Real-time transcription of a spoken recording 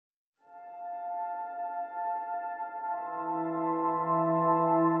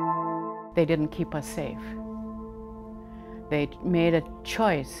They didn't keep us safe. They made a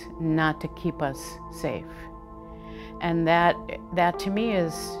choice not to keep us safe. And that to me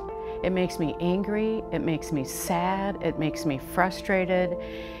it makes me angry, it makes me sad, it makes me frustrated,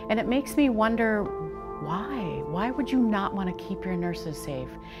 and it makes me wonder why? Why would you not want to keep your nurses safe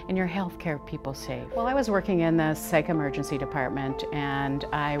and your healthcare people safe? Well, I was working in the psych emergency department, and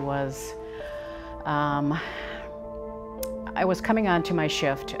I was coming on to my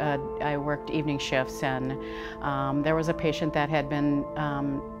shift. I worked evening shifts, and there was a patient that had been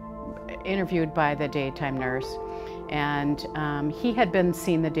interviewed by the daytime nurse, and he had been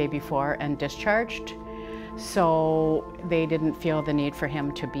seen the day before and discharged, so they didn't feel the need for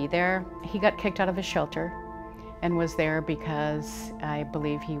him to be there. He got kicked out of his shelter and was there because I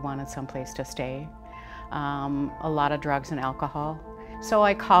believe he wanted someplace to stay. A lot of drugs and alcohol. So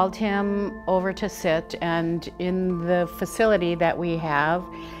I called him over to sit, and in the facility that we have,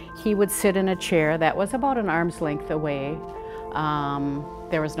 he would sit in a chair that was about an arm's length away.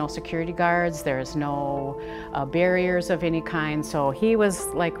 There was no security guards, there's no barriers of any kind, so he was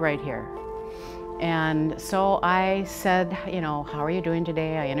like right here. And so I said, you know, how are you doing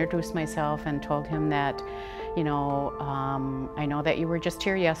today? I introduced myself and told him that, you know, I know that you were just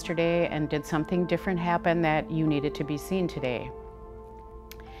here yesterday, and did something different happen that you needed to be seen today?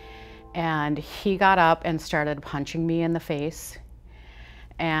 And he got up and started punching me in the face.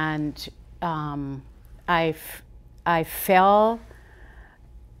 And I fell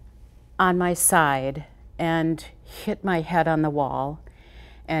on my side and hit my head on the wall,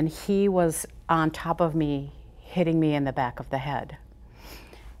 and he was on top of me, hitting me in the back of the head.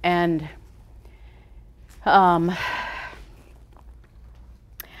 And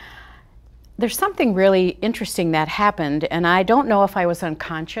there's something really interesting that happened, and I don't know if I was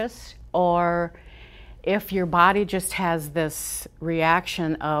unconscious or if your body just has this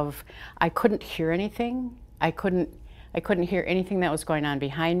reaction of, I couldn't hear anything. I couldn't hear anything that was going on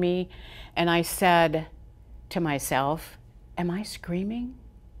behind me. And I said to myself, am I screaming?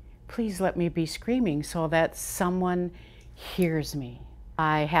 Please let me be screaming so that someone hears me.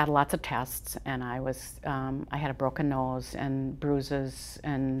 I had lots of tests, and I had a broken nose and bruises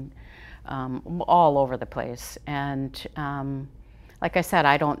and all over the place. And like I said,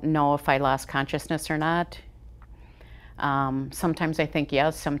 I don't know if I lost consciousness or not. Sometimes I think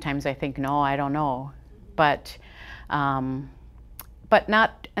yes, sometimes I think no, I don't know. But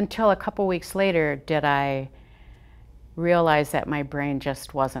not until a couple weeks later did I realize that my brain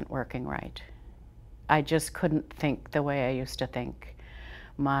just wasn't working right. I just couldn't think the way I used to think.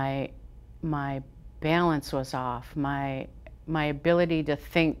 My balance was off. My ability to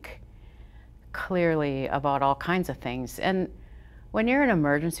think clearly about all kinds of things. And when you're an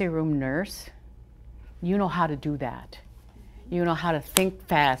emergency room nurse, you know how to do that. You know how to think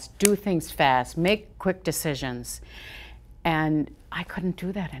fast, do things fast, make quick decisions. And I couldn't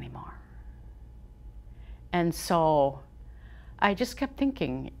do that anymore. And so I just kept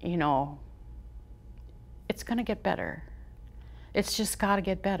thinking, you know, it's gonna get better. It's just gotta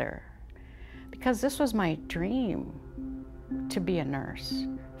get better. Because this was my dream, to be a nurse.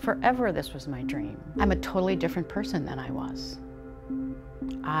 Forever this was my dream. I'm a totally different person than I was.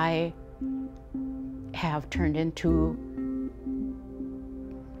 I have turned into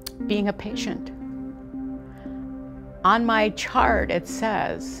being a patient. On my chart it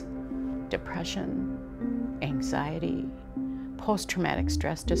says depression, anxiety, post-traumatic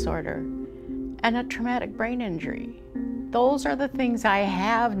stress disorder, and a traumatic brain injury. Those are the things I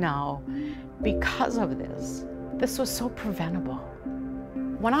have now because of this. This was so preventable.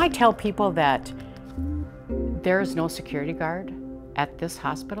 When I tell people that there is no security guard at this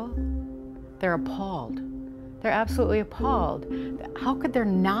hospital, they're appalled. They're absolutely appalled. How could there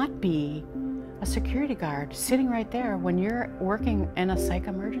not be a security guard sitting right there when you're working in a psych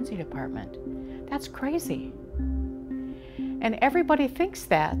emergency department? That's crazy. And everybody thinks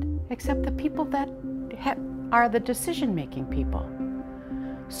that, except the people that are the decision-making people.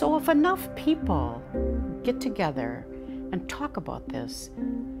 So if enough people get together and talk about this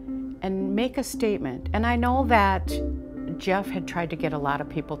and make a statement, and I know that Jeff had tried to get a lot of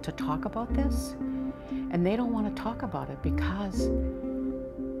people to talk about this, and they don't want to talk about it because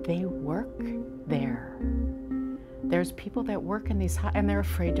they work there. There's people that work in these, and they're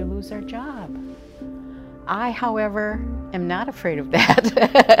afraid to lose their job. I, however, am not afraid of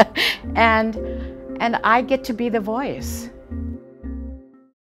that. and I get to be the voice.